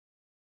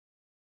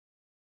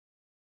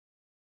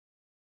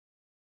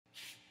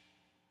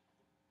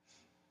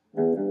They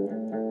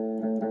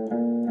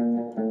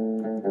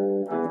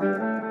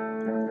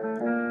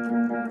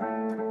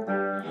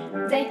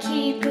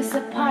keep us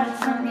apart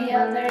from the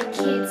other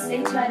kids.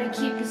 They try to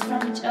keep us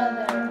from each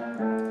other.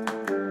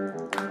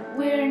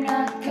 We're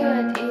not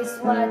good is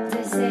what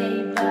they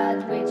say,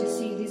 but we just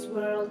see this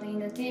world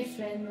in a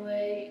different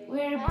way.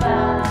 We're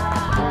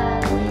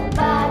bad,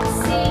 bad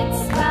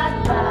seeds,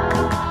 bad,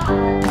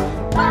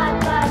 bad, bad,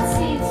 bad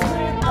seeds.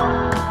 We're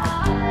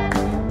bad,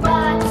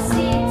 bad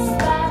seeds,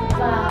 bad,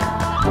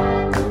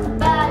 bad,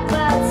 bad,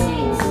 bad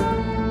seeds.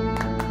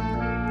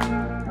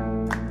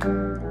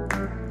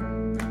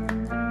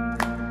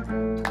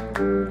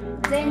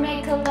 They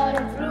make a lot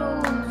of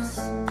rules.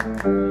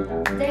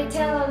 They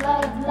tell a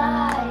lot of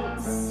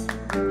lies.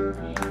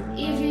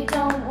 If you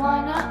don't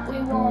wanna, we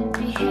won't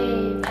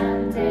behave.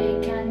 And they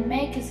can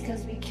make us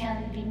cause we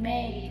can't be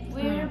made.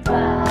 We're